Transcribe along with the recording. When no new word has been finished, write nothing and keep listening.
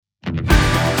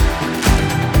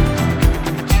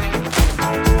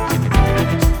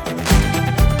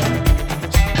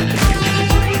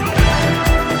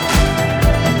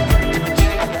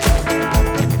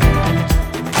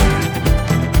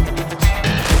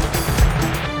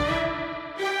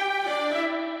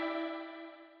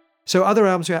So other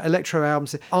albums, we have electro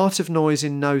albums, Art of Noise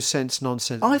in No Sense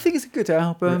Nonsense. I think it's a good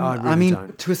album. I really I mean,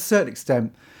 don't. to a certain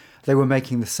extent, they were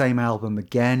making the same album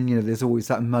again. You know, there's always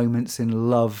that Moments in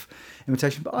Love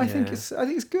imitation, but I think it's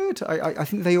good. I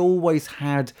think they always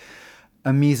had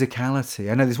a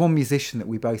musicality. I know there's one musician that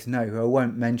we both know who I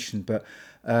won't mention, but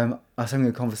I was having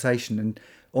a conversation and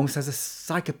almost has a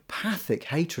psychopathic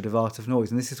hatred of Art of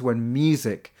Noise, and this is when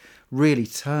music really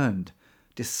turned,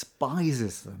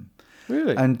 despises them.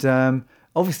 Really? And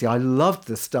obviously I loved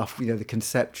the stuff, you know, the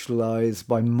conceptualised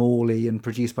by Morley and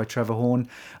produced by Trevor Horn,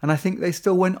 and I think they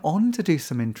still went on to do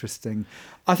some interesting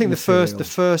I think material. the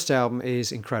first album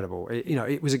is incredible.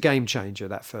 It was a game changer,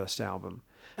 that first album.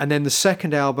 And then the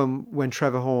second album, when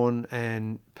Trevor Horn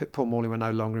and Paul Morley were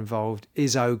no longer involved,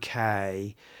 is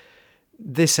okay.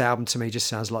 This album to me just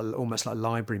sounds like almost like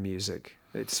library music.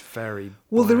 It's very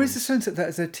well. bland. There is a sense that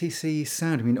ZTC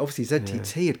sound. I mean, obviously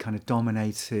ZTT had kind of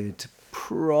dominated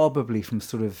probably from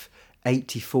sort of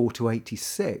 84 to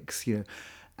 86, you know,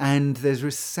 and there's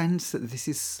a sense that this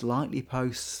is slightly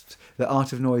post the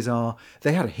Art of Noise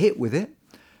they had a hit with it,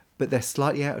 but they're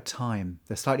slightly out of time.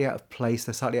 They're slightly out of place.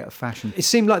 They're slightly out of fashion. It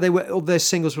seemed like all their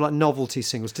singles were like novelty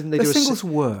singles, didn't they? The singles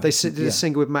were. They did a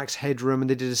single with Max Headroom, and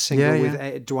they did a single with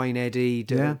Dwayne Eddy,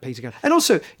 Peter Gunn. And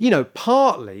also,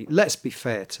 partly, let's be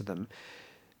fair to them,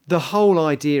 the whole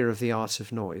idea of the Art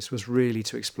of Noise was really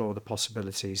to explore the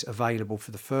possibilities available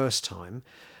for the first time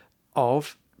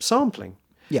of sampling.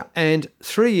 Yeah. And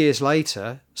 3 years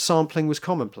later, sampling was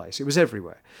commonplace. It was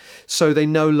everywhere. So they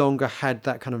no longer had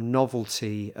that kind of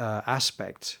novelty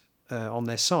aspect on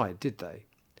their side, did they?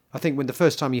 I think when the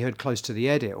first time you heard Close to the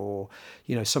Edit or,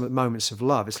 some Moments of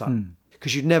Love, it's like,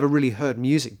 because you'd never really heard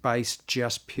music based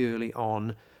just purely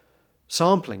on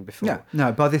sampling before.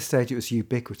 No, by this stage it was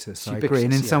ubiquitous. I agree.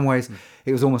 And in some ways,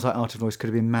 it was almost like Art of Noise could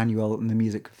have been Manuel and the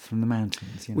Music from the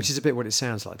Mountains. Which is a bit what it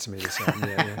sounds like to me. This album.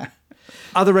 Yeah.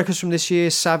 Other records from this year,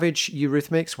 Savage,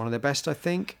 Eurythmics, one of their best, I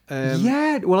think.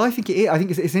 Well, I think it is. I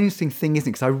think it's an interesting thing, isn't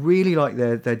it? Because I really like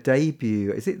their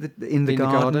debut. Is it In the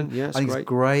Garden? Yeah, I think it's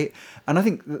great. And I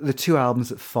think the two albums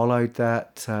that followed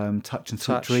that, Touch and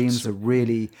Sweet Dreams, are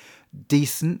really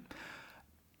decent.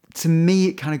 To me,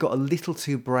 it kind of got a little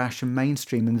too brash and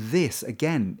mainstream. And this,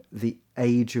 again, the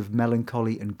age of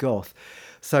melancholy and goth.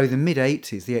 So the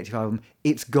mid-80s, the 85 album,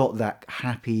 it's got that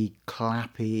happy,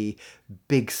 clappy,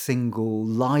 big single,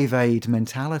 Live Aid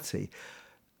mentality.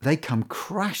 They come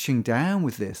crashing down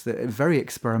with this. They're a very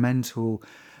experimental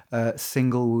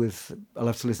single with I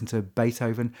Love to Listen to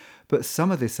Beethoven. But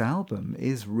some of this album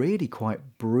is really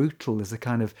quite brutal. There's a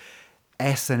kind of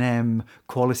S&M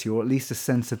quality, or at least a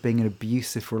sense of being in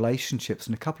abusive relationships,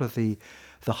 and a couple of the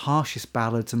harshest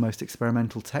ballads and most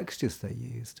experimental textures they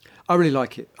used. I really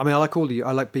like it. I mean, I like all of you.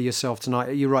 I like Be Yourself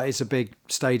Tonight. You're right, it's a big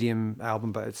stadium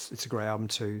album, but it's a great album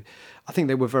too. I think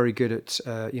they were very good at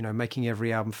making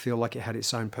every album feel like it had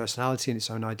its own personality and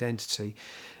its own identity.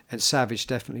 And Savage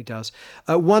definitely does.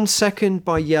 1 Second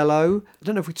by Yellow. I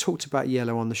don't know if we talked about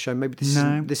Yellow on the show. Maybe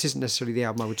this isn't necessarily the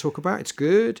album I would talk about. It's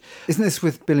good. Isn't this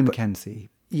with Billy Mackenzie?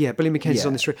 Yeah, Billy Mackenzie's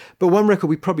on this record. But one record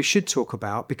we probably should talk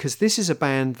about, because this is a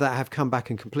band that have come back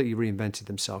and completely reinvented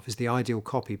themselves, is The Ideal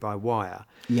Copy by Wire.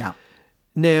 Yeah.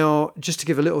 Now, just to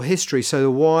give a little history, so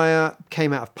The Wire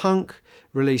came out of punk,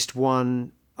 released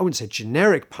one, I wouldn't say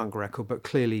generic punk record, but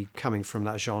clearly coming from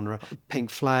that genre, Pink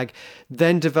Flag,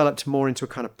 then developed more into a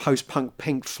kind of post-punk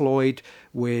Pink Floyd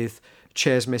with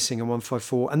Chairs Missing and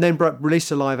 154, and then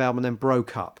released a live album and then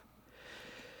broke up.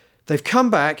 They've come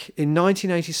back in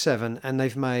 1987 and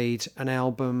they've made an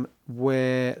album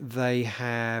where they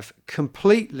have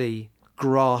completely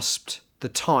grasped the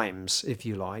times, if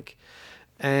you like,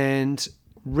 and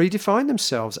redefined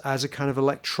themselves as a kind of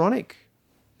electronic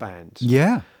band.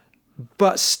 Yeah.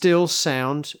 But still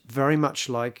sound very much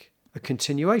like a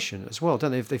continuation as well,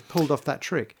 don't they? They've pulled off that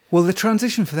trick. Well, the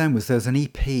transition for them was there was an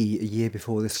EP a year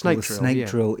before this, called the Snake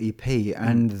Drill EP,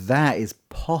 and that is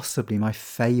possibly my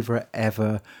favourite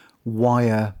ever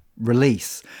Wire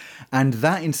release. And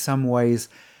that in some ways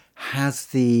has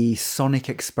the sonic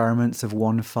experiments of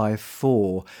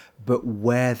 154, but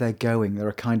where they're going, there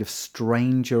are kind of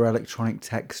stranger electronic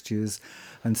textures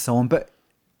and so on. But,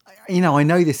 I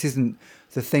know this isn't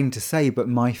the thing to say, but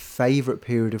my favourite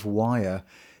period of Wire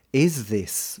is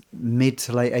this mid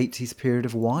to late 80s period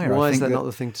of Wire. Why is that not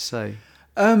the thing to say?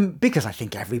 Because I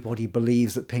think everybody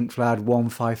believes that Pink Floyd,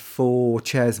 154,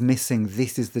 Chairs Missing,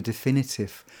 this is the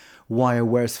definitive Wire,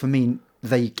 whereas for me,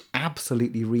 they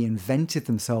absolutely reinvented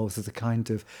themselves as a kind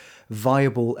of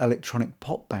viable electronic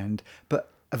pop band, but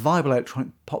a viable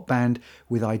electronic pop band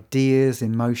with ideas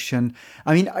in motion.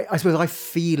 I mean, I suppose I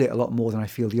feel it a lot more than I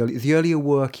feel the earlier. The earlier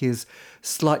work is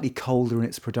slightly colder in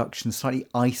its production, slightly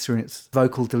icier in its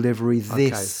vocal delivery.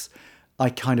 This I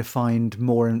kind of find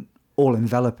more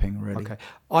all-enveloping, really. Okay.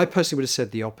 I personally would have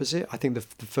said the opposite. I think the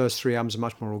first three albums are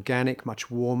much more organic, much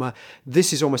warmer.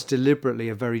 This is almost deliberately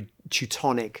a very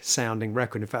Teutonic sounding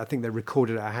record. In fact, I think they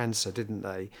recorded it at Hansa, didn't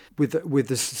they?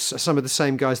 With some of the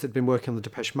same guys that had been working on the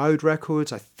Depeche Mode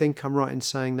records. I think I'm right in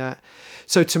saying that.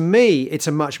 So to me, it's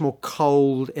a much more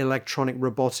cold, electronic,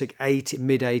 robotic,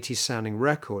 mid-80s sounding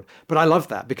record. But I love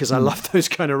that because I love those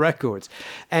kind of records.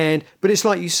 But it's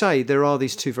like you say, there are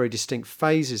these two very distinct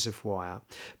phases of Wire.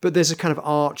 But there's a kind of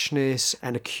archness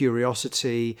and a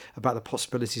curiosity about the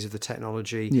possibilities of the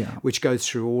technology, which goes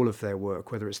through all of their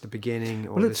work, whether it's the beginning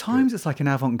or... Well, at times it's like an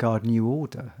avant-garde New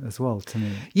Order as well, to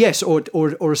me. Yes, or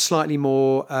a slightly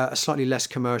less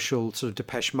commercial sort of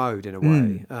Depeche Mode in a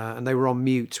way. And they were on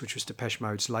Mute, which was Depeche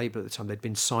Mode's label at the time. They'd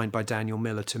been signed by Daniel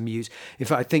Miller to Mute. In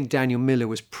fact, I think Daniel Miller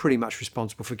was pretty much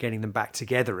responsible for getting them back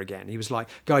together again. He was like,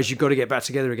 guys, you've got to get back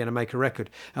together again and make a record,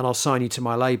 and I'll sign you to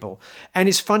my label. And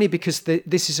it's funny because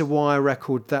this is a Wire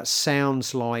record that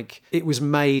sounds like it was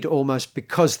made almost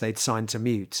because they'd signed to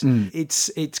Mute.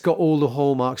 It's got all the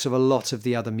hallmarks of a lot of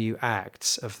the other Mute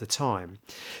acts of the time.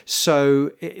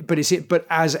 So, but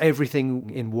as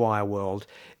everything in Wire world,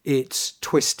 it's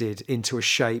twisted into a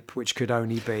shape which could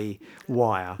only be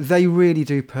Wire. They really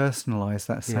do personalise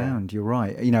that sound. You're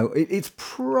right. You know, it's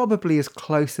probably as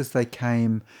close as they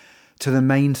came to the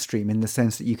mainstream in the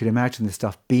sense that you could imagine this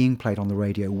stuff being played on the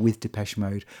radio with Depeche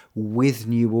Mode, with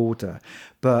New Order,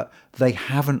 but they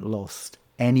haven't lost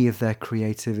any of their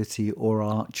creativity or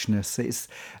archness.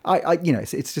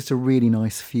 It's just a really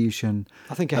nice fusion.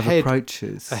 I think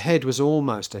approaches. Ahead was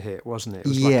almost a hit, wasn't it?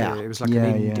 It was like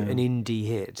an indie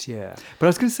hit. Yeah. But I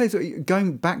was going to say, so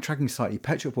backtracking slightly,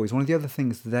 Pet Shop Boys. One of the other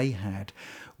things they had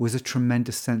was a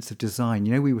tremendous sense of design.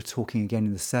 You know, we were talking again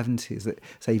in the 70s that,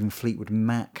 say, even Fleetwood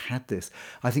Mac had this.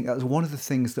 I think that was one of the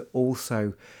things that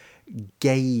also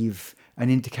gave an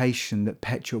indication that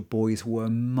Pet Shop Boys were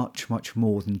much, much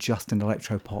more than just an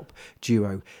electropop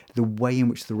duo. The way in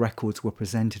which the records were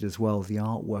presented as well, the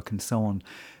artwork and so on,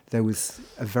 there was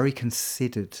a very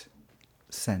considered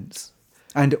sense.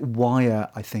 And Wire,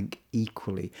 I think,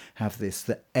 equally have this,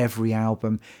 that every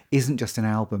album isn't just an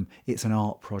album, it's an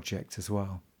art project as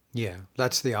well. Yeah,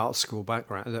 that's the art school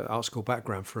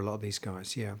background for a lot of these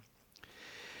guys, yeah.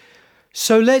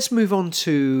 So let's move on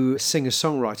to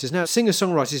singer-songwriters. Now,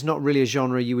 singer-songwriter is not really a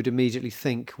genre you would immediately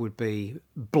think would be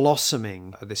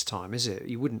blossoming at this time, is it?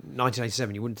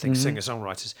 1987, you wouldn't think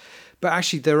singer-songwriters. But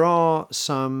actually, there are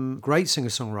some great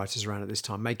singer-songwriters around at this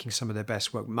time making some of their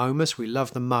best work. Momus, we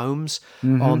love the Momes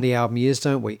on the album Years,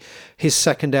 don't we? His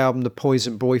second album, The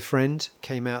Poison Boyfriend,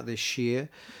 came out this year.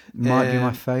 Might be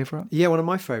my favourite. Yeah, one of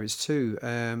my favourites too.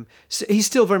 So he's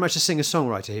still very much a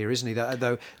singer-songwriter here, isn't he?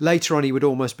 Though later on he would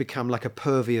almost become like a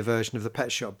pervier version of the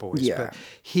Pet Shop Boys. Yeah. But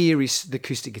here the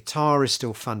acoustic guitar is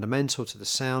still fundamental to the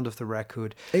sound of the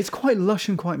record. It's quite lush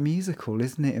and quite musical,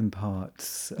 isn't it, in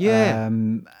parts? Yeah.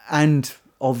 And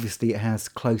obviously it has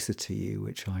Closer to You,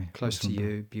 which I... Closer to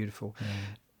You, beautiful.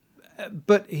 Yeah.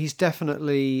 But he's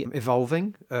definitely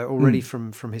evolving already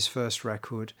from his first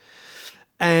record.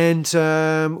 And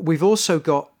we've also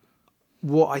got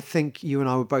what I think you and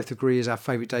I would both agree is our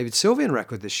favourite David Sylvian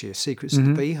record this year, Secrets of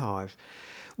the Beehive,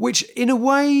 which in a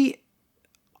way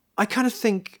I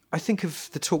think of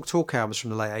the Talk albums from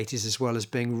the late 80s as well as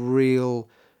being real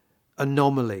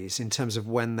anomalies in terms of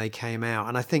when they came out.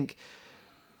 And I think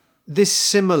this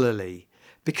similarly,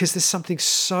 because there's something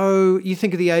so... You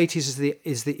think of the 80s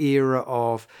as the era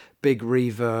of big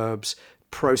reverbs,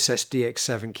 processed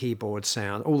DX7 keyboard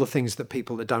sound, all the things that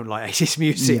people that don't like 80s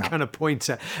music kind of point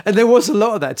at. And there was a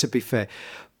lot of that, to be fair.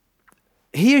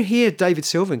 Here, David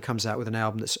Sylvian comes out with an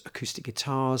album that's acoustic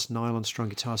guitars, nylon strung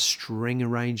guitars, string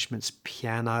arrangements,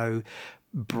 piano,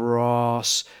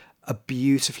 brass, a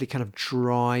beautifully kind of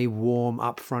dry, warm,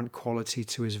 upfront quality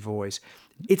to his voice.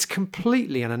 It's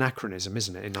completely an anachronism,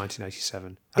 isn't it, in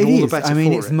 1987? And it all is. The better I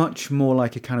mean, for it's it. much more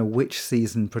like a kind of Witch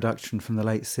Season production from the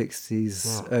late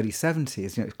 60s, early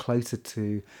 70s. You know, it's closer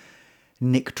to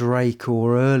Nick Drake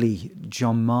or early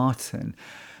John Martin.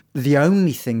 The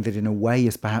only thing that in a way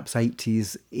is perhaps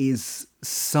 80s is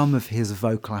some of his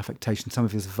vocal affectation, some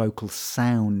of his vocal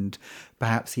sound.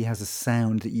 Perhaps he has a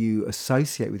sound that you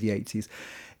associate with the 80s.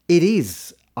 It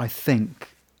is, I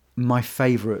think, my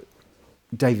favourite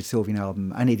David Sylvian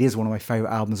album, and it is one of my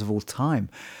favourite albums of all time.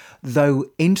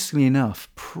 Though, interestingly enough,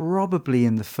 probably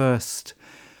in the first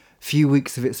few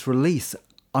weeks of its release,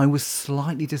 I was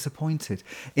slightly disappointed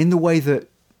in the way that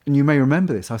and you may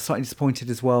remember this, I was slightly disappointed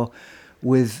as well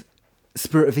with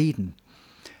Spirit of Eden,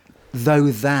 though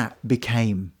that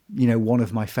became, one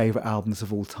of my favourite albums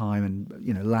of all time,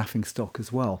 and, laughing stock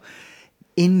as well.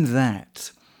 In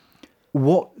that,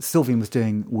 what Sylvian was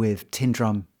doing with Tin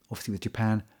Drum, obviously with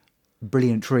Japan,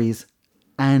 Brilliant Trees,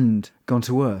 and Gone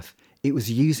to Earth, it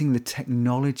was using the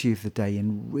technology of the day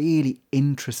in really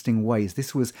interesting ways.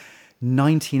 This was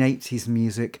 1980s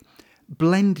music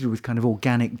blended with kind of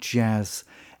organic jazz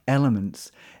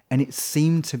elements, and it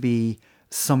seemed to be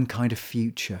some kind of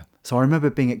future. So I remember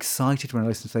being excited when I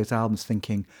listened to those albums,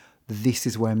 thinking, this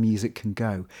is where music can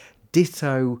go.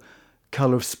 Ditto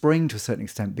Colour of Spring to a certain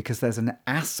extent, because there's an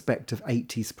aspect of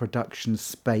 80s production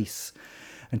space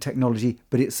and technology,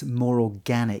 but it's more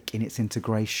organic in its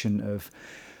integration of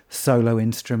solo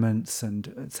instruments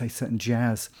and, say, certain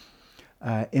jazz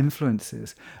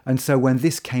influences. And so when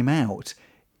this came out,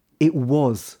 it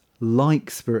was, like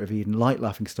Spirit of Eden, like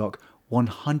Laughingstock,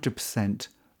 100%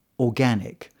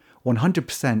 organic,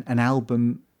 100% an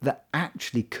album that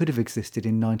actually could have existed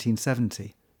in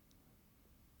 1970,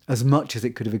 as much as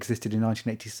it could have existed in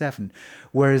 1987.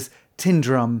 Whereas Tin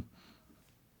Drum,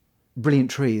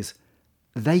 Brilliant Trees,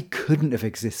 they couldn't have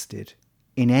existed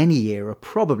in any era,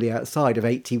 probably outside of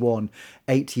 81,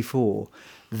 84.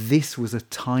 This was a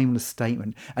timeless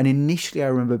statement. And initially I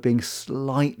remember being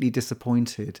slightly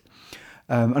disappointed.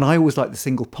 And I always liked the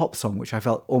single Pop Song, which I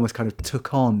felt almost kind of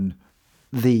took on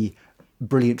the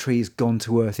Brilliant Trees, Gone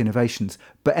to Earth innovations.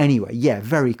 But anyway, yeah,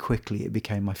 very quickly it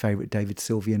became my favourite David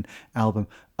Sylvian album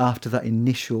after that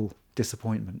initial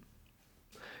disappointment.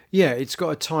 Yeah, it's got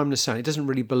a timeless sound. It doesn't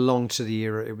really belong to the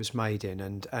era it was made in.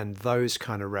 And those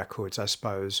kind of records, I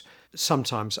suppose,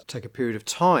 sometimes take a period of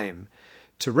time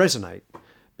to resonate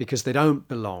because they don't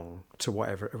belong to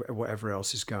whatever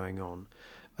else is going on.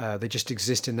 They just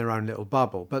exist in their own little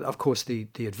bubble. But of course, the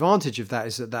advantage of that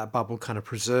is that bubble kind of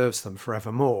preserves them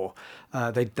forevermore.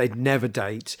 They'd never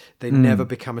date. They'd never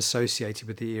become associated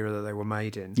with the era that they were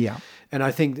made in. Yeah. And I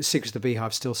think the Secrets of the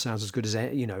Beehive still sounds as good as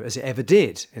as it ever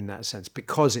did in that sense,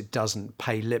 because it doesn't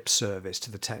pay lip service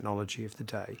to the technology of the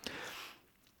day.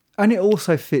 And it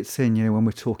also fits in, when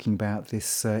we're talking about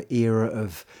this era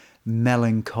of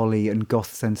melancholy and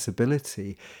goth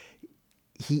sensibility.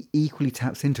 He equally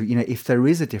taps into it. If there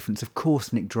is a difference, of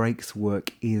course, Nick Drake's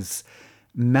work is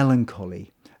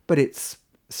melancholy, but it's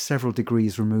several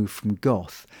degrees removed from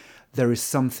goth. There is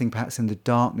something perhaps in the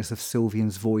darkness of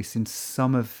Sylvian's voice, in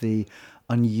some of the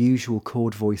unusual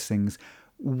chord voicings,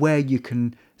 where you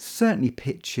can certainly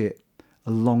pitch it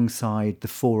alongside the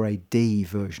 4AD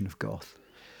version of goth.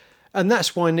 And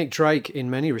that's why Nick Drake, in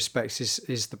many respects,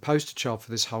 is the poster child for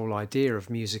this whole idea of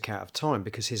music out of time,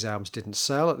 because his albums didn't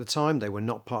sell at the time. They were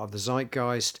not part of the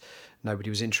zeitgeist. Nobody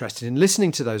was interested in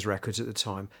listening to those records at the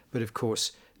time. But of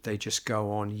course, they just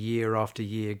go on year after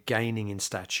year, gaining in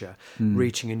stature,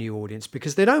 reaching a new audience,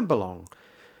 because they don't belong.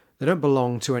 They don't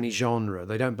belong to any genre.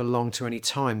 They don't belong to any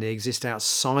time. They exist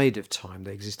outside of time.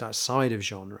 They exist outside of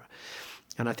genre.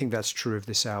 And I think that's true of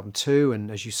this album too.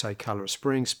 And as you say, Colour of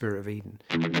Spring, Spirit of Eden.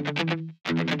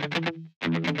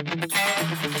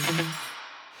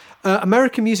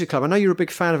 American Music Club. I know you're a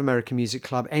big fan of American Music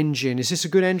Club. Engine. Is this a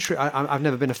good entry? I've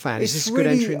never been a fan. Is this a good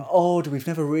entry? It's really odd. We've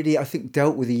never really, I think,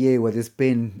 dealt with a year where there's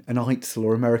been an Eitzel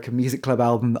or American Music Club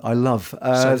album that I love.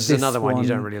 So this is another one you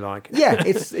don't really like. Yeah,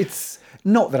 it's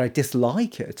not that I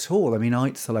dislike it at all. I mean,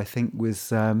 Eitzel, I think,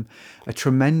 was a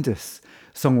tremendous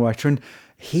songwriter, and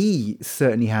he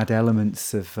certainly had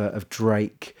elements of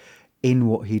Drake in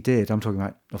what he did. I'm talking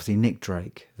about, obviously, Nick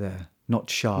Drake there, not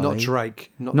Charlie. Not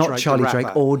Drake. Not Drake, Charlie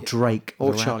Drake, or Drake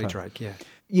or the Charlie rapper. Drake,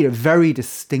 yeah. Very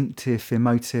distinctive,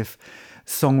 emotive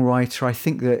songwriter. I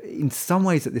think that in some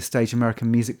ways at this stage, American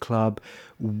Music Club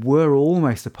were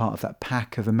almost a part of that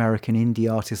pack of American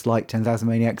indie artists like 10,000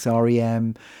 Maniacs,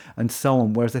 R.E.M. and so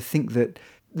on. Whereas I think that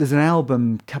there's an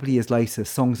album a couple of years later,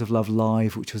 Songs of Love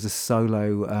Live, which was a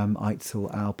solo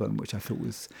Eitzel album, which I thought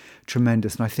was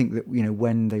tremendous. And I think that,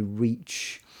 when they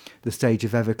reach the stage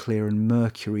of Everclear and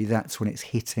Mercury, that's when it's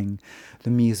hitting the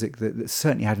music that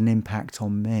certainly had an impact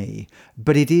on me.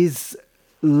 But it is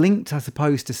linked, I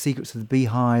suppose, to Secrets of the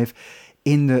Beehive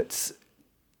in that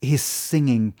his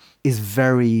singing is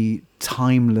very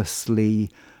timelessly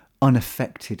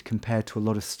unaffected compared to a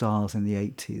lot of styles in the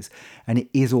 80s. And it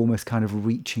is almost kind of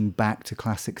reaching back to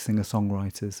classic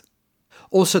singer-songwriters.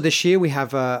 Also this year we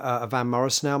have a Van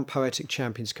Morrison album, Poetic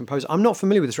Champions Composer. I'm not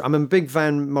familiar with this. I'm a big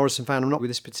Van Morrison fan. I'm not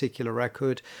with this particular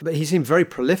record. But he seemed very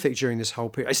prolific during this whole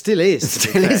period. It still is.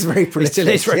 Very prolific. It still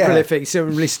is very prolific. He still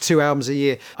released 2 albums a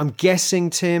year. I'm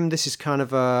guessing, Tim, this is kind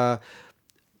of a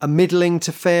middling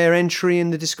to fair entry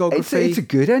in the discography. It's a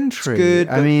good entry. It's good.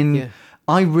 I mean, yeah.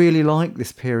 I really like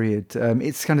this period.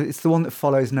 It's the one that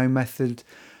follows No Method,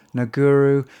 No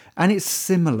Guru, and it's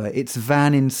similar. It's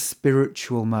Van in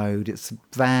spiritual mode. It's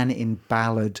Van in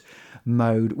ballad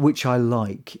mode, which I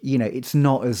like. You know, it's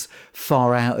not as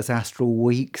far out as Astral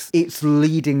Weeks. It's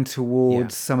leading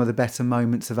towards some of the better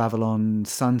moments of Avalon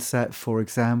Sunset, for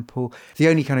example. The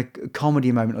only kind of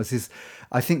comedy moment is,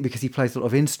 I think, because he plays a lot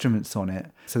of instruments on it.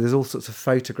 So there's all sorts of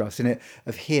photographs in it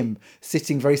of him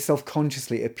sitting very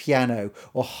self-consciously at a piano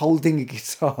or holding a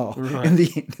guitar in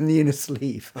the inner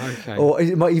sleeve. Okay. Or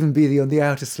it might even be on the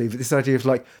outer sleeve. But this idea of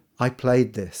like, I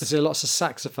played this. Is there lots of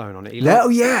saxophone on it? He's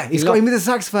got him with a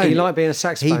saxophone. He liked being a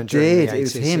saxophone. He during did. The 80s, it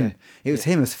was him. Yeah. It was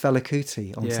him as Fela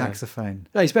Kuti on saxophone.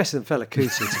 No, he's better than Fela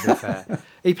Kuti, to be fair.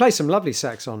 He plays some lovely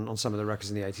sax on some of the records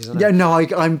in the 80s. Yeah, no,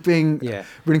 I'm being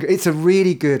really good. It's a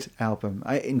really good album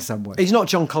in some ways. He's not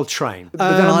John Coltrane.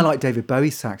 But then I like David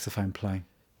Bowie's saxophone playing.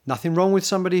 Nothing wrong with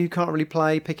somebody who can't really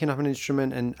play, picking up an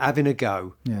instrument and having a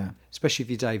go. Yeah. Especially if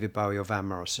you're David Bowie or Van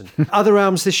Morrison. Other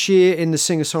albums this year in the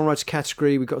singer-songwriter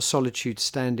category, we've got Solitude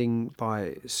Standing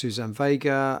by Suzanne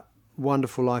Vega,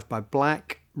 Wonderful Life by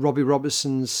Black, Robbie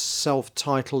Robertson's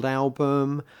self-titled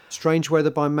album, Strange Weather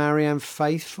by Marianne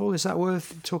Faithfull. Is that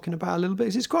worth talking about a little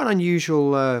bit? It's quite an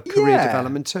unusual career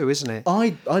development too, isn't it?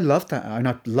 I loved that, and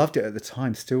I loved it at the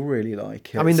time. Still really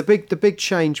like it. I mean, the big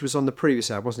change was on the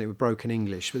previous album, wasn't it, with Broken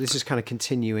English? But this is kind of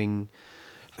continuing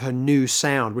her new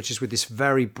sound, which is with this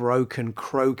very broken,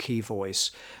 croaky voice,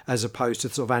 as opposed to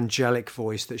the sort of angelic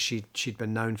voice that she'd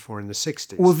been known for in the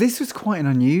 60s. Well, this was quite an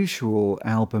unusual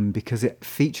album because it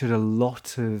featured a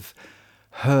lot of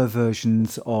her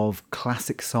versions of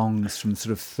classic songs from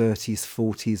sort of 30s,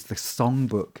 40s, the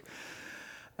songbook.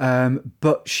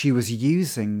 But she was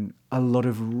using a lot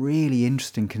of really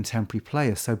interesting contemporary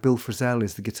players. So Bill Frisell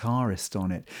is the guitarist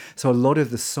on it. So a lot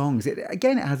of the songs, it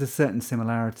has a certain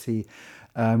similarity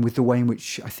with the way in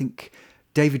which I think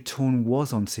David Torn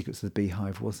was on Secrets of the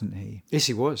Beehive, wasn't he? Yes,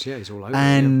 he was. Yeah, he's all over.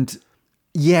 And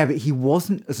yeah, but he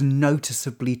wasn't as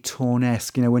noticeably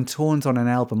Torn-esque. You know, when Torn's on an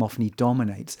album, often he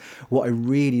dominates. What I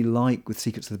really like with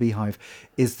Secrets of the Beehive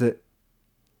is that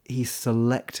he's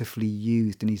selectively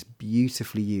used and he's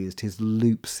beautifully used. His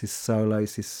loops, his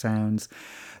solos, his sounds,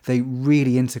 they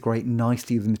really integrate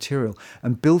nicely with the material.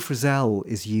 And Bill Frisell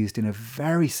is used in a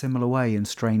very similar way in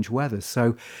Strange Weather.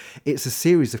 So it's a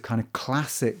series of kind of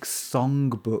classic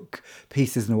songbook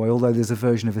pieces in a way, although there's a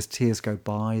version of As Tears Go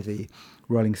By, the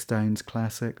Rolling Stones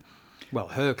classic. Well,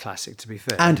 her classic, to be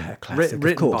fair. And her classic,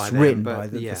 of course, written by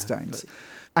the Stones.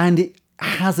 And it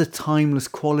has a timeless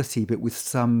quality, but with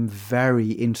some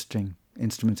very interesting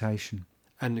instrumentation.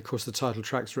 And of course, the title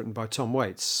track's written by Tom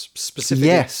Waits,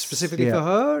 specifically for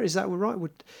her. Is that right?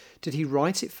 Did he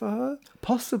write it for her?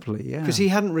 Possibly, yeah. Because he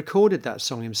hadn't recorded that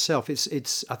song himself.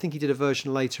 It's. I think he did a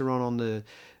version later on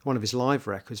one of his live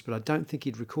records, but I don't think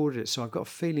he'd recorded it. So I've got a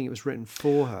feeling it was written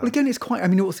for her. Well, again, it's quite. I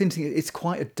mean, what's interesting? It's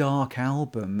quite a dark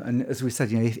album, and as we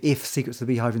said, you know, if Secrets of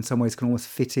the Beehive in some ways can almost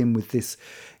fit in with this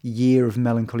year of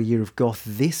melancholy, year of goth,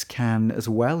 this can as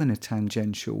well in a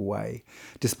tangential way,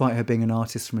 despite her being an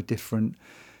artist from a different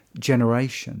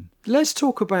generation. Let's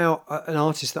talk about an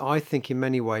artist that I think in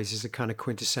many ways is a kind of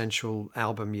quintessential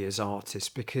album years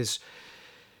artist, because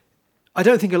I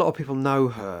don't think a lot of people know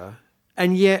her,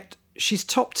 and yet she's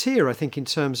top tier, I think, in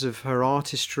terms of her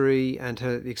artistry and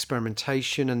the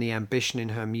experimentation and the ambition in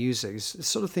her music. It's the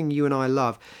sort of thing you and I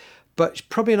love, but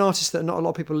probably an artist that not a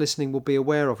lot of people listening will be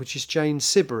aware of, which is Jane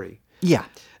Siberry. Yeah.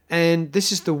 And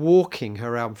this is The Walking,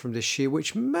 her album from this year,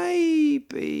 which may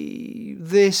be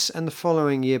this and the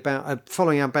following year.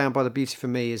 Following out Bound by the Beauty for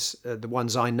me is the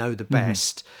ones I know the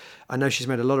best. I know she's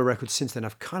made a lot of records since then.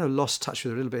 I've kind of lost touch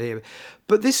with her a little bit here.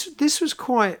 But this was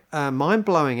quite a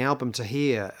mind-blowing album to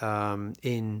hear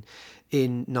in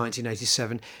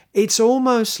 1987. It's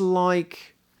almost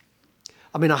like...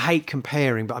 I mean, I hate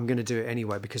comparing, but I'm going to do it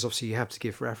anyway, because obviously you have to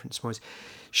give reference points.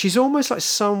 She's almost like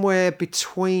somewhere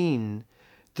between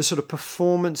the sort of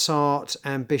performance art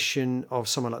ambition of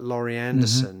someone like Laurie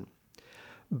Anderson,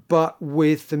 but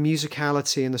with the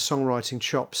musicality and the songwriting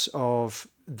chops of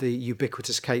the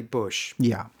ubiquitous Kate Bush.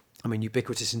 Yeah. I mean,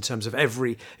 ubiquitous in terms of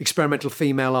every experimental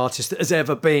female artist that has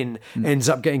ever been ends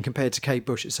up getting compared to Kate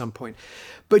Bush at some point.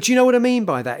 But do you know what I mean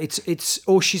by that?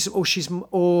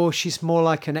 She's more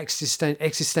like an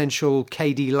existential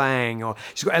K.D. Lang, or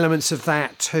she's got elements of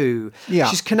that too. Yeah.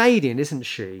 She's Canadian, isn't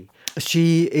she?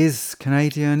 She is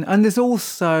Canadian, and there's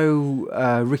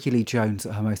also Ricky Lee Jones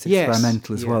at her most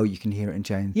experimental as well. You can hear it in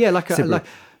Jane. Yeah, like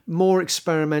more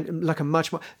experiment, like a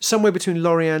much more somewhere between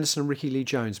Laurie Anderson and Ricky Lee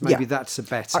Jones. Maybe that's a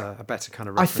better kind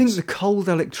of reference. I think the cold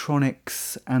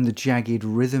electronics and the jagged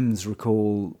rhythms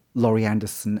recall Laurie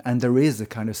Anderson, and there is a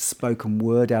kind of spoken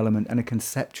word element and a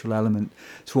conceptual element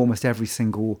to almost every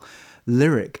single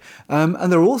lyric. And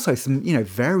there are also some,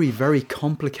 very, very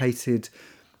complicated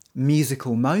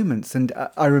musical moments. And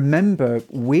I remember,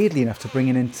 weirdly enough, to bring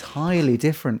an entirely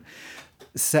different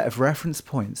set of reference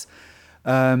points.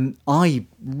 I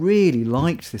really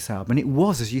liked this album, and it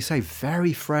was, as you say,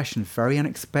 very fresh and very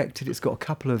unexpected. It's got a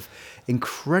couple of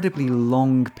incredibly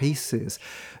long pieces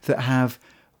that have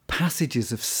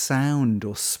passages of sound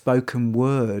or spoken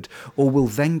word, or will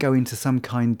then go into some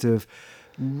kind of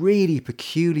really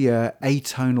peculiar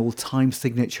atonal time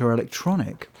signature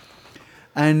electronic.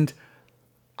 And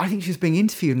I think she was being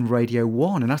interviewed on Radio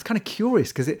 1, and I was kind of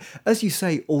curious because, as you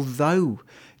say, although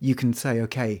you can say,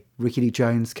 okay, Ricky Lee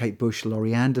Jones, Kate Bush,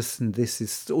 Laurie Anderson, this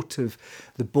is sort of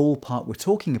the ballpark we're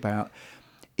talking about,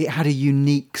 it had a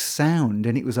unique sound,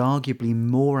 and it was arguably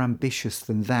more ambitious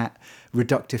than that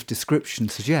reductive description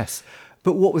suggests.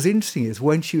 But what was interesting is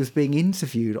when she was being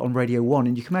interviewed on Radio 1,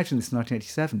 and you can imagine this in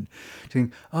 1987,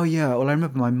 doing, oh yeah, well, I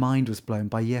remember my mind was blown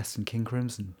by Yes and King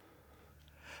Crimson.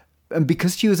 And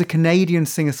because she was a Canadian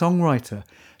singer-songwriter,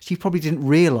 she probably didn't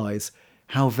realise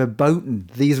how verboten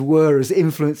these were as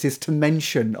influences to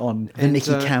mention on the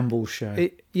Nicky Campbell show.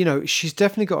 She's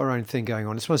definitely got her own thing going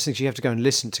on. It's one of those things you have to go and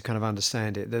listen to kind of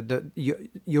understand it. That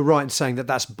you're right in saying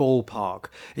that's ballpark.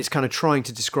 It's kind of trying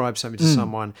to describe something to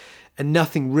someone, and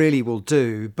nothing really will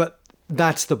do, but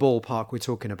that's the ballpark we're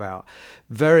talking about.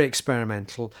 Very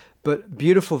experimental, but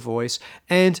beautiful voice.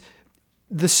 And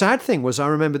the sad thing was, I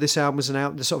remember this album was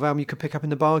the sort of album you could pick up in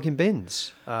the bargain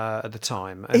bins at the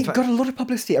time. It got a lot of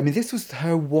publicity. I mean, this was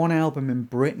her one album in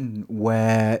Britain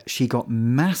where she got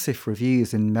massive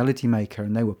reviews in Melody Maker,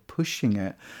 and they were pushing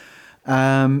it.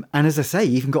 And as I say,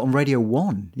 even got on Radio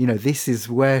 1. This is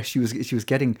where she was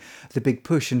getting the big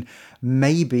push, and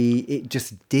maybe it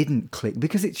just didn't click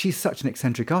because she's such an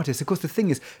eccentric artist. Of course, the thing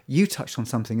is, you touched on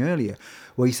something earlier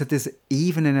where you said there's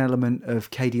even an element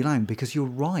of K.D. Lang, because you're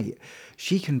right.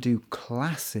 She can do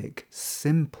classic,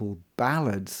 simple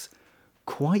ballads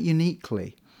quite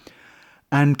uniquely.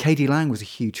 And K.D. Lang was a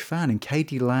huge fan, and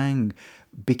K.D. Lang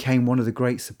became one of the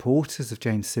great supporters of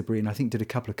Jane Siberry, and I think did a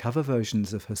couple of cover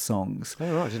versions of her songs.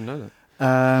 Oh, right, I didn't know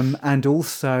that. And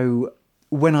also,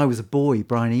 When I Was a Boy,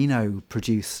 Brian Eno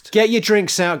produced... Get your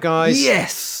drinks out, guys.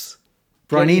 Yes!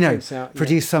 Brian Eno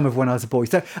produced some of When I Was a Boy.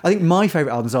 So I think my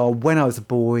favourite albums are When I Was a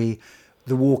Boy,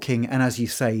 The Walking, and as you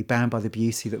say, Bound by the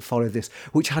Beauty that followed this,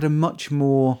 which had a much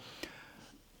more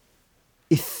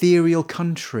ethereal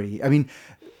country. I mean,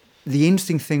 the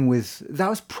interesting thing that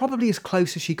was probably as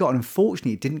close as she got, and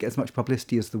unfortunately it didn't get as much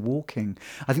publicity as The Walking.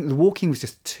 I think The Walking was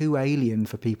just too alien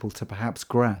for people to perhaps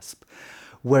grasp,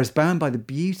 whereas Bound by the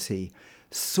Beauty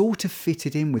sort of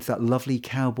fitted in with that lovely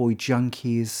Cowboy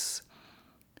Junkies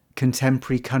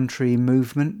contemporary country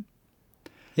movement.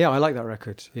 Yeah, I like that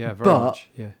record. Yeah, very much.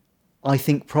 Yeah. I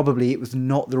think probably it was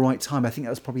not the right time. I think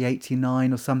that was probably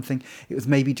 89 or something. It was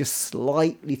maybe just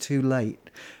slightly too late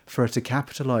for her to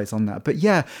capitalise on that. But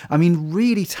yeah, I mean,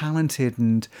 really talented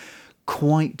and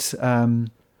quite,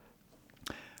 I'd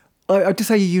just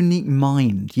say a unique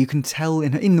mind. You can tell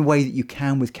in the way that you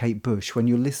can with Kate Bush when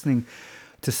you're listening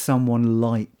to someone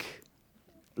like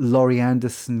Laurie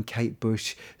Anderson, Kate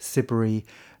Bush, Siberry.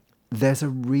 There's a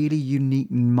really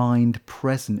unique mind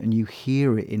present, and you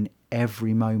hear it in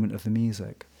every moment of the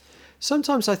music.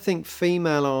 Sometimes I think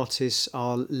female artists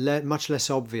are much less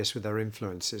obvious with their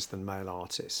influences than male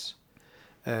artists.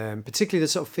 Particularly the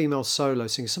sort of female solo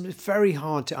singers. Something very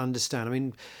hard to understand. I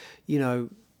mean,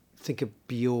 think of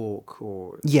Bjork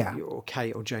or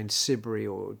Kate or Jane Siberry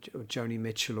or Joni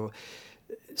Mitchell.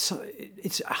 So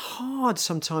it's hard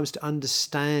sometimes to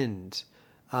understand.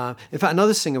 In fact,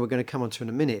 another singer we're going to come on to in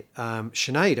a minute,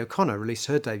 Sinead O'Connor, released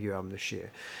her debut album this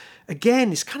year.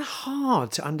 Again, it's kind of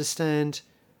hard to understand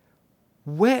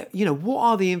where, what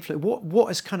are the influence, what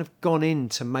has kind of gone in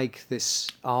to make this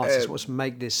artist, what's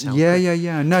make this sound good?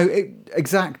 Yeah. No,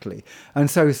 exactly. And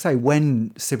so say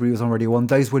when Siberry was on Radio 1,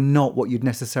 those were not what you'd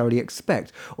necessarily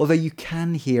expect. Although you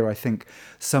can hear, I think,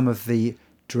 some of the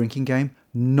Drinking Game,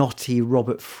 knotty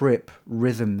Robert Fripp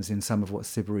rhythms in some of what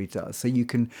Siberry does. So you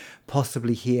can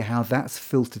possibly hear how that's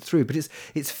filtered through. But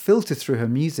it's filtered through her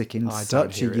music in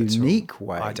such a unique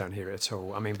way. I don't hear it at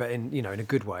all. I mean, but in a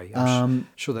good way. I'm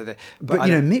sure they're there. But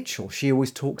Mitchell, she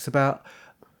always talks about,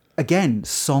 again,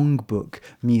 songbook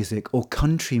music or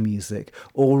country music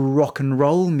or rock and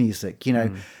roll music.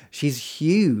 She's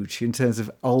huge in terms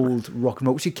of old rock and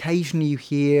roll, which occasionally you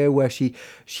hear where she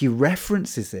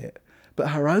references it. but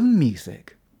her own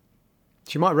music.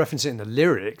 She might reference it in the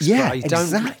lyrics, Yeah, but you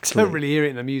exactly. don't really hear it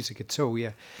in the music at all.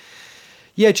 Yeah.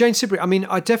 Yeah, Jane Siberry. I mean,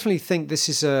 I definitely think this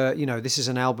is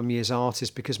an album year's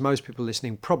artist, because most people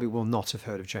listening probably will not have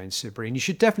heard of Jane Siberry, and you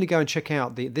should definitely go and check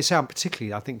out this album,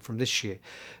 particularly I think from this year,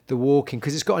 The Walking,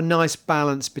 because it's got a nice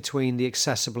balance between the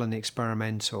accessible and the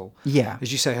experimental. Yeah,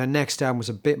 As you say, her next album was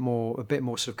a bit more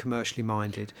sort of commercially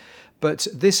minded, but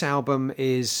this album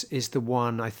is the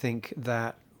one I think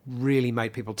that really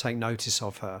made people take notice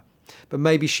of her. But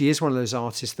maybe she is one of those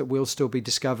artists that will still be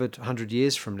discovered 100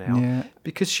 years from now,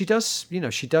 because she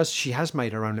has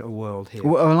made her own little world here.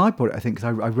 Well, and I bought it, I think,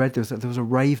 because I read there was a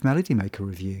Rave Melody Maker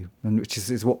review, and which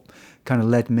is what kind of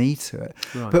led me to it.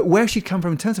 Right. But where she'd come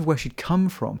from, in terms of where she'd come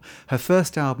from, her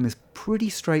first album is pretty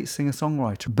straight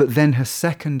singer-songwriter. But then her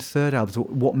second, third albums,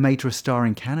 what made her a star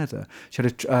in Canada, she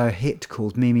had a hit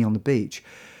called Mimi on the Beach.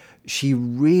 She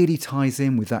really ties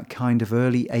in with that kind of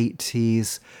early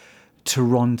 80s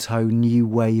Toronto new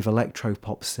wave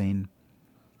electropop scene,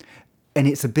 and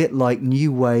it's a bit like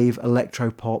new wave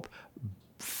electropop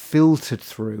filtered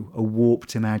through a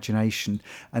warped imagination,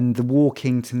 and The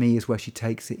Walking to me is where she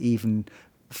takes it even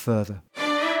further.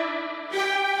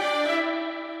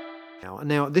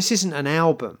 Now this isn't an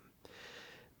album,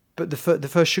 but the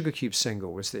first Sugar Cube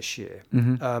single was this year,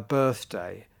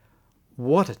 Birthday.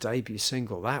 What a debut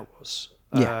single that was.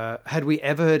 Had we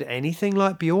ever heard anything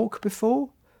like Bjork before?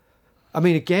 I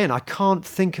mean, again, I can't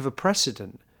think of a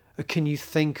precedent. Can you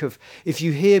think of, if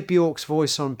you hear Bjork's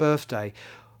voice on Birthday,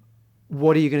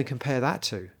 what are you going to compare that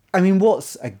to? I mean,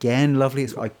 what's, again, lovely,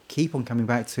 is what I keep on coming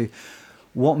back to,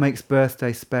 what makes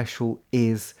Birthday special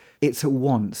is it's at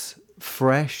once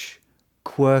fresh,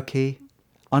 quirky,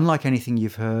 unlike anything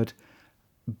you've heard,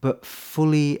 but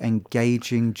fully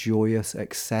engaging, joyous,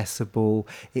 accessible.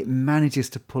 It manages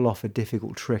to pull off a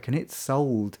difficult trick, and it's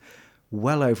sold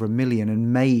well over 1 million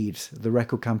and made the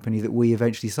record company that we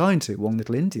eventually signed to, One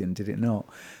Little Indian, did it not?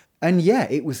 And yeah,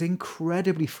 it was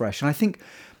incredibly fresh. And I think,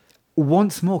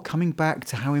 once more, coming back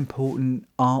to how important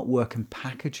artwork and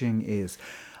packaging is,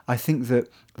 I think that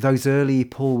those early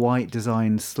Paul White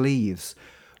designed sleeves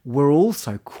were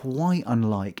also quite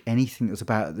unlike anything that was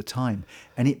about at the time.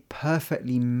 And it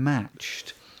perfectly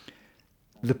matched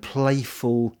the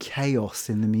playful chaos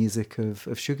in the music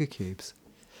of Sugar Cubes.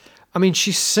 I mean,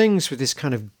 she sings with this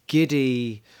kind of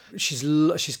giddy. She's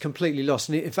completely lost.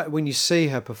 And in fact, when you see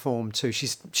her perform too,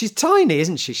 she's tiny,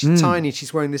 isn't she? She's tiny.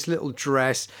 She's wearing this little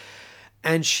dress,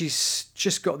 and she's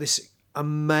just got this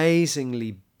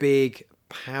amazingly big,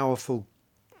 powerful,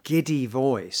 giddy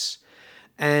voice.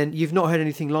 And you've not heard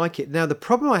anything like it. Now, the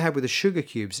problem I had with the Sugar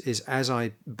Cubes is, as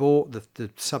I bought the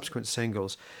subsequent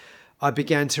singles, I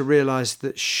began to realise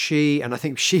that she, and I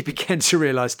think she began to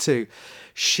realise too,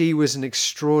 she was an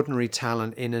extraordinary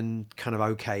talent in a kind of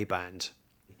okay band.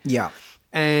 Yeah.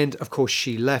 And of course,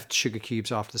 she left Sugar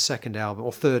Cubes after the second album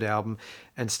or third album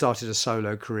and started a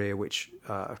solo career, which,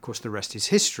 of course, the rest is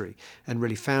history, and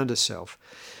really found herself.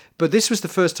 But this was the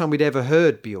first time we'd ever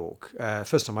heard Bjork.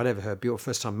 First time I'd ever heard Bjork.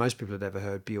 First time most people had ever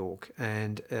heard Bjork.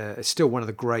 And it's still one of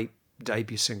the great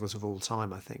debut singles of all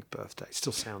time, I think, Birthday. It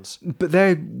still sounds... But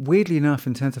they're, weirdly enough,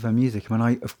 in terms of her music, I mean,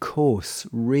 I, of course,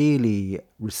 really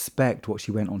respect what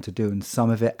she went on to do, and some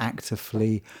of it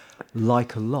actively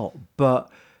like a lot.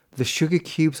 But the Sugar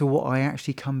Cubes are what I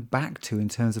actually come back to in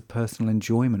terms of personal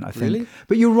enjoyment, I think. Really?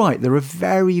 But you're right, there are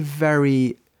very,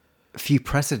 very few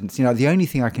precedents. You know, the only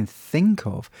thing I can think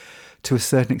of, to a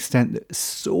certain extent, that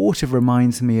sort of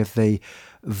reminds me of the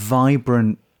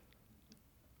vibrant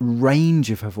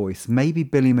range of her voice, maybe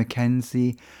Billy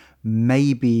Mackenzie,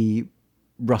 maybe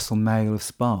Russell Mael of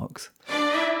Sparks.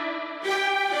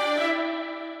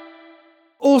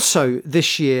 Also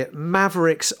this year,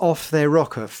 Mavericks off their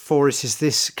rocker, for it is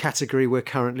this category we're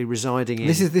currently residing in.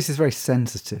 This is very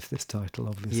sensitive, this title,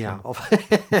 obviously.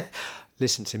 Yeah.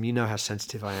 Listen, Tim, you know how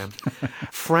sensitive I am.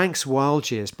 Frank's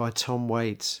Wild Years by Tom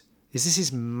Waits. Is this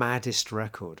his maddest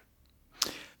record?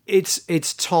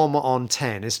 It's Tom on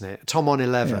 10, isn't it? Tom on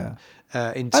 11.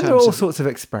 Yeah. In terms and there are all of sorts of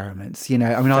experiments, you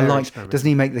know. I mean, I like, doesn't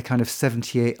he make the kind of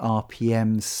 78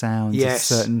 RPM sounds? Yes.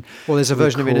 Certain well, there's a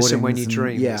version of Innocent When You and,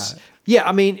 Dream. Yeah. Yeah,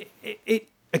 I mean, it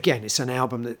again, it's an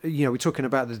album that, you know, we're talking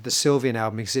about the Sylvian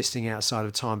album existing outside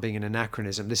of time being an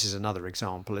anachronism. This is another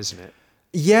example, isn't it?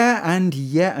 Yeah, and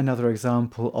yet another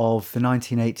example of the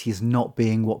 1980s not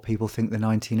being what people think the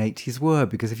 1980s were.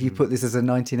 Because if you put this as a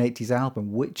 1980s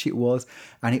album, which it was,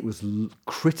 and it was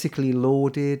critically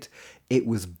lauded, it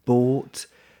was bought,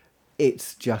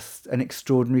 it's just an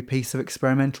extraordinary piece of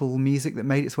experimental music that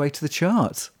made its way to the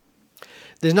charts.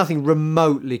 There's nothing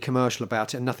remotely commercial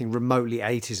about it and nothing remotely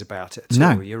 80s about it at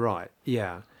all. You're right.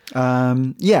 Yeah.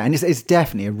 Yeah, and it's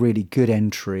definitely a really good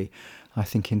entry, I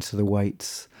think, into the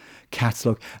Waits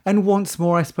catalogue. And once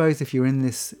more, I suppose, if you're in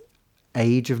this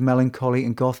age of melancholy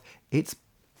and goth, it's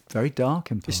very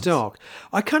dark in parts. It's dark.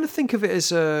 I kind of think of it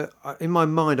as in my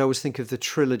mind, I always think of the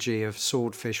trilogy of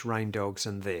Swordfish, Rain Dogs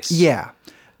and this. Yeah,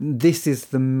 this is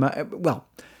well,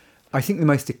 I think the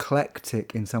most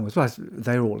eclectic in some ways. Well,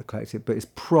 they're all eclectic, but it's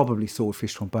probably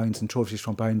Swordfish Trombones, and Swordfish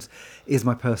Trombones is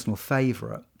my personal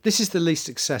favourite. This is the least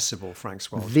accessible, Frank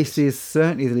Swallow. This is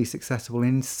certainly the least accessible.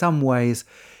 In some ways,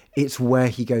 it's where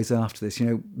he goes after this. You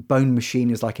know, Bone Machine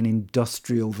is like an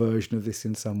industrial version of this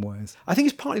in some ways. I think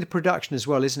it's partly the production as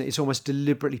well, isn't it? It's almost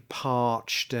deliberately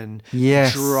parched and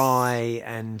Yes. dry,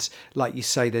 and like you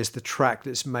say, there's the track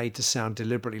that's made to sound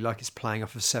deliberately like it's playing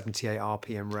off a 78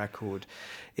 RPM record.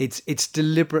 It's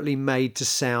deliberately made to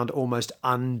sound almost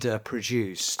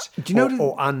underproduced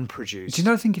or unproduced. Do you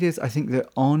know what I think it is? I think that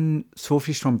on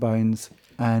Swordfish Trombones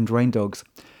and Rain Dogs,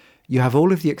 you have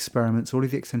all of the experiments, all of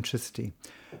the eccentricity,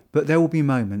 but there will be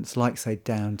moments like, say,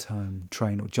 Downtown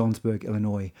Train or Johnsburg,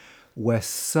 Illinois, where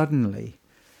suddenly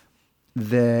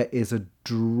there is a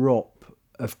drop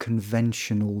of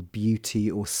conventional beauty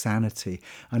or sanity.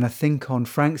 And I think on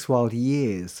Frank's Wild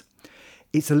Years,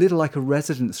 it's a little like a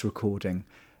Residence recording.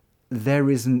 There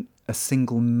isn't a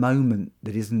single moment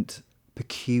that isn't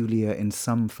peculiar in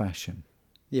some fashion.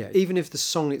 Yeah, even if the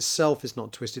song itself is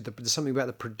not twisted, there's something about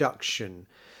the production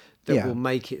that will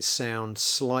make it sound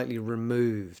slightly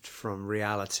removed from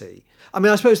reality. I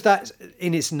mean, I suppose that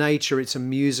in its nature, it's a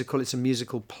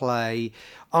musical play.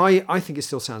 I think it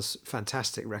still sounds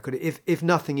fantastic record. If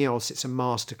nothing else, it's a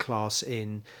masterclass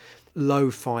in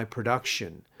lo-fi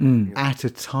production. At a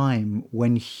time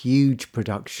when huge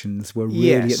productions were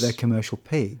really at their commercial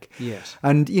peak. Yes.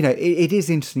 And, you know, it is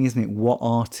interesting, isn't it, what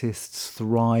artists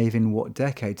thrive in what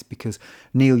decades, because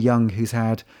Neil Young, who's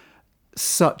had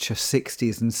such a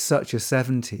 60s and such a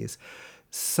 70s,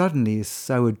 suddenly is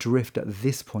so adrift at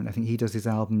this point. I think he does his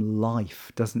album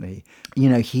Life, doesn't he? You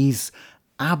know, he's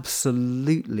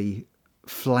absolutely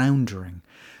floundering.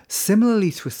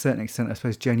 Similarly, to a certain extent, I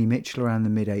suppose, Joni Mitchell around the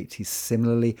mid-80s.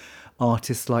 Similarly,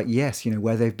 artists like Yes, you know,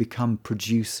 where they've become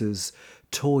producers'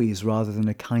 toys rather than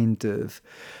a kind of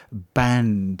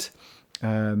band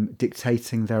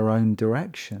dictating their own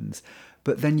directions.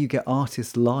 But then you get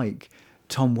artists like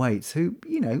Tom Waits, who,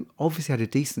 you know, obviously had a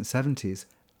decent 70s,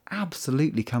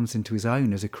 absolutely comes into his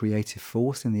own as a creative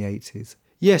force in the 80s.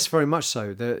 Yes, very much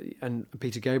so. And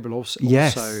Peter Gabriel also.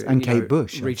 Yes, also, and Kate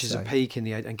Bush reaches a peak in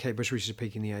the and Kate Bush reaches a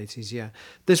peak in the 80s. Yeah,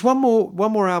 there's one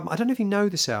more album. I don't know if you know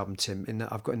this album, Tim.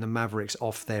 I've got in the Mavericks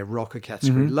off their rocker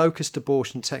category. Locust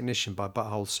Abortion Technician by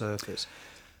Butthole Surfers.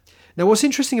 Now, what's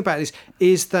interesting about this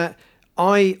is that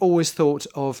I always thought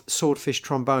of Swordfish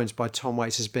Trombones by Tom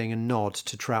Waits as being a nod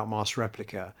to Troutmaster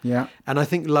Replica. Yeah. And I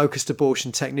think Locust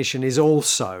Abortion Technician is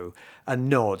also a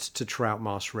nod to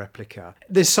Troutmaster Replica.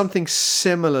 There's something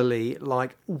similarly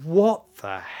like, what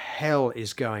the hell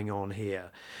is going on here?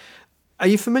 Are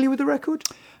you familiar with the record?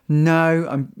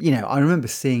 No, I remember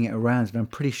seeing it around, and I'm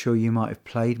pretty sure you might have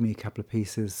played me a couple of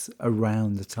pieces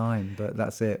around the time, but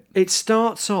that's it. It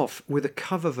starts off with a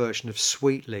cover version of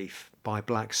Sweet Leaf by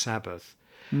Black Sabbath.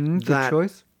 Good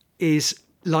choice. Is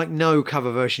like no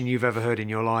cover version you've ever heard in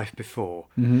your life before.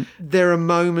 There are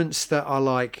moments that are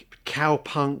like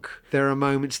cowpunk. There are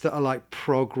moments that are like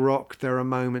prog rock. There are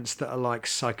moments that are like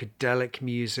psychedelic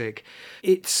music.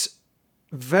 It's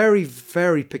very,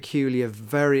 very peculiar,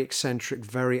 very eccentric,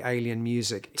 very alien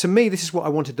music. To me, this is what I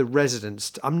wanted the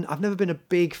Residents I've never been a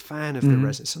big fan of the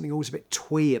Residents. Something always a bit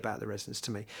twee about the Residents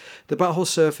to me. The Butthole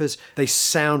Surfers, they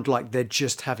sound like they're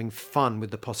just having fun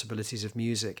with the possibilities of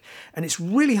music. And it's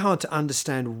really hard to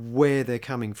understand where they're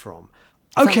coming from.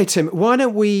 Okay, Tim, why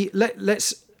don't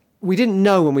let's... We didn't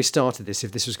know when we started this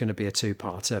if this was going to be a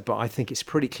two-parter, but I think it's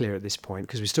pretty clear at this point,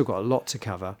 because we've still got a lot to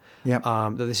cover,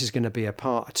 that this is going to be a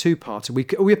two-parter.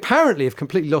 We apparently have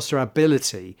completely lost our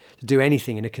ability to do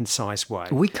anything in a concise way.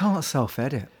 We can't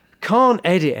self-edit. Can't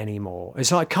edit anymore.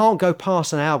 It's like can't go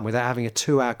past an album without having a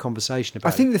 2-hour conversation about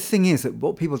it. I think the thing is that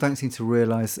what people don't seem to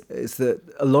realise is that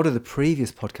a lot of the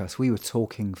previous podcasts, we were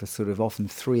talking for sort of often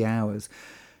 3 hours.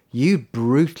 You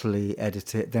brutally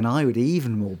edit it, then I would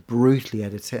even more brutally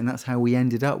edit it, and that's how we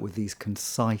ended up with these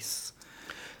concise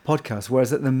podcasts.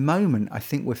 Whereas at the moment, I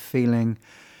think we're feeling,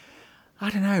 I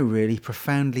don't know, really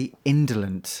profoundly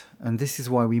indolent, and this is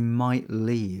why we might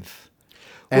leave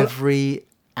every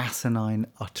asinine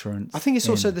utterance. I think it's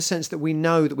also the sense that we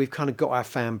know that we've kind of got our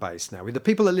fan base now. With the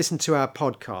people that listen to our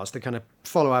podcast, that kind of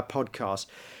follow our podcast,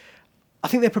 I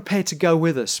think they're prepared to go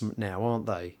with us now, aren't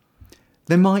they?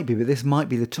 There might be, but this might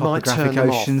be the Topographic turn them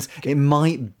off. Oceans. It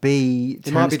might be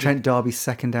Terence be Trent D'Arby's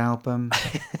second album.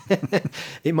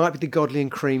 It might be the Godley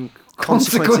and Cream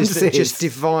consequences that just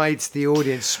divides the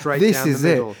audience straight down the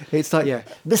middle. This is it. It's like,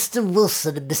 Mr.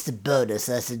 Wilson and Mr. Bonus,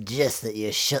 I suggest that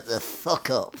you shut the fuck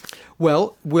up.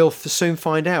 Well, we'll soon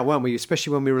find out, won't we?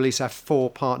 Especially when we release our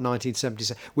 4-part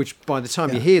 1977, which by the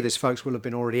time you hear this, folks, will have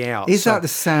been already out. Is that the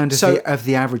sound of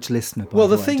the average listener? Well,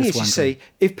 the thing is, you see,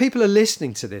 if people are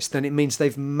listening to this, then it means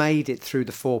they've made it through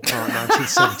the 4-part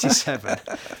 1977.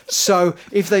 So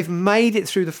if they've made it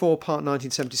through the 4-part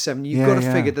 1977, you've got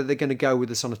to figure that they're going to go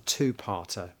with us on a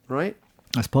 2-parter, right?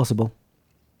 That's possible.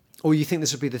 Or you think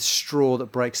this will be the straw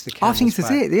that breaks the camel's I think this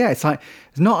back? is it. Yeah, it's like,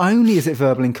 not only is it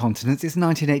verbal incontinence, it's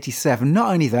 1987.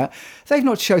 Not only that, they've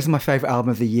not chosen my favourite album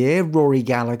of the year, Rory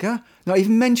Gallagher. Not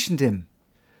even mentioned him.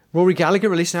 Rory Gallagher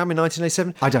released an album in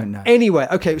 1987? I don't know. Anyway,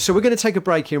 okay, so we're going to take a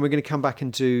break here and we're going to come back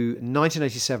and do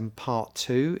 1987 Part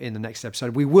 2 in the next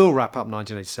episode. We will wrap up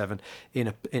 1987 in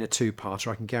a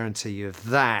 2-parter. I can guarantee you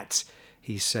of that,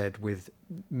 he said with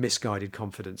misguided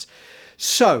confidence.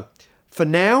 So, for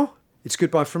now, it's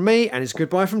goodbye from me and it's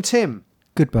goodbye from Tim.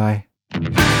 Goodbye.